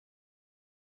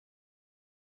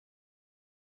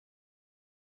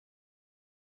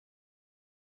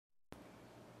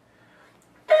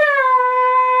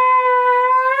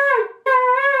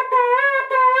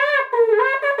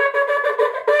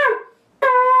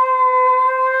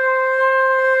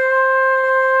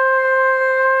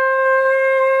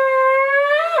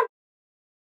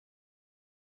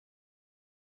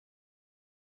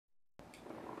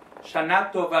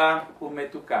Shana Tova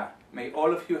umetuka. May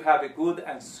all of you have a good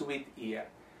and sweet year.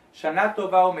 Shana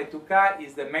Tova umetuka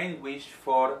is the main wish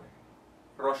for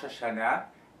Rosh Hashanah,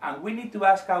 and we need to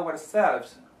ask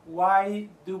ourselves, why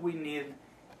do we need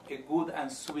a good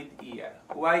and sweet year?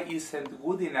 Why isn't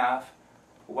good enough?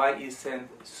 Why isn't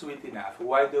sweet enough?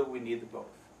 Why do we need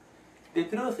both? The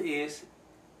truth is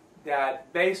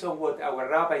that based on what our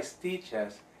rabbis teach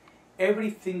us,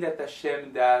 everything that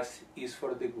Hashem does is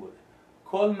for the good.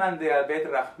 Kol man de'aved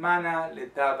Rahmana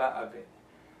letava aved.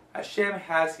 Hashem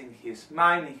has in His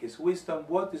mind, in His wisdom,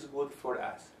 what is good for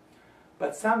us.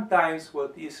 But sometimes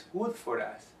what is good for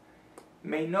us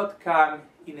may not come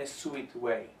in a sweet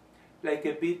way. Like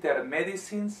a bitter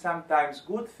medicine, sometimes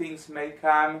good things may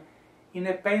come in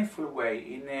a painful way,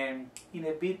 in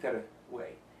a bitter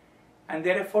way. And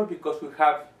therefore, because we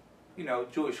have,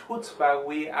 Jewish chutzpah,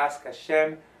 we ask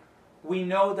Hashem, we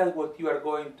know that what you are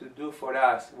going to do for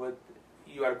us, what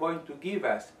you are going to give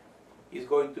us, is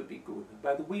going to be good.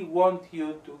 But we want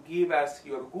you to give us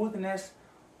your goodness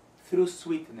through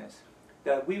sweetness,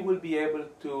 that we will be able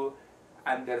to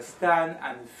understand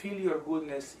and feel your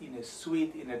goodness in a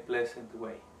sweet, in a pleasant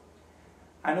way.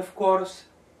 And of course,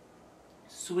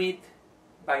 sweet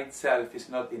by itself is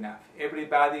not enough.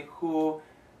 Everybody who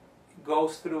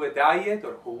goes through a diet,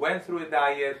 or who went through a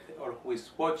diet, or who is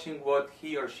watching what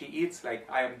he or she eats, like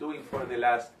I am doing for the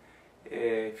last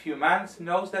few months,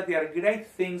 knows that there are great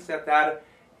things that are,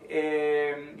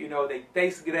 they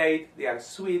taste great, they are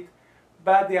sweet,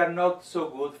 but they are not so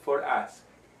good for us.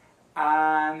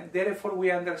 And therefore we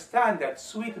understand that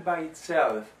sweet by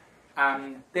itself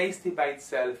and tasty by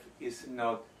itself is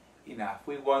not enough.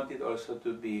 We want it also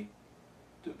to be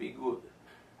good.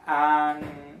 And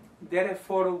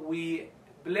therefore we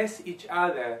bless each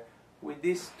other with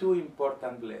these two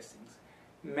important blessings.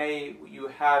 May you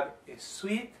have a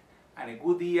sweet and a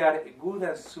good year, a good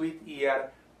and sweet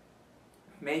year.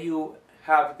 May you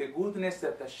have the goodness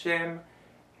that Hashem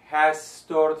has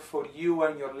stored for you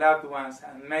and your loved ones,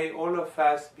 and may all of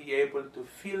us be able to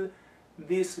feel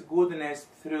this goodness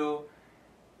through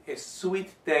a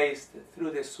sweet taste,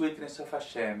 through the sweetness of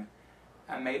Hashem.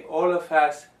 And may all of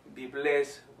us be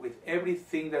blessed with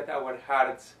everything that our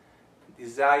hearts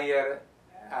desire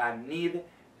and need.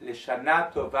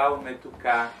 L'shana tova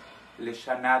umetuka,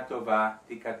 l'shana tova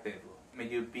tikatevu. May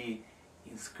you be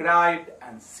inscribed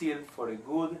and sealed for a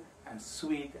good and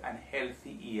sweet and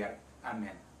healthy year.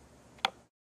 Amen.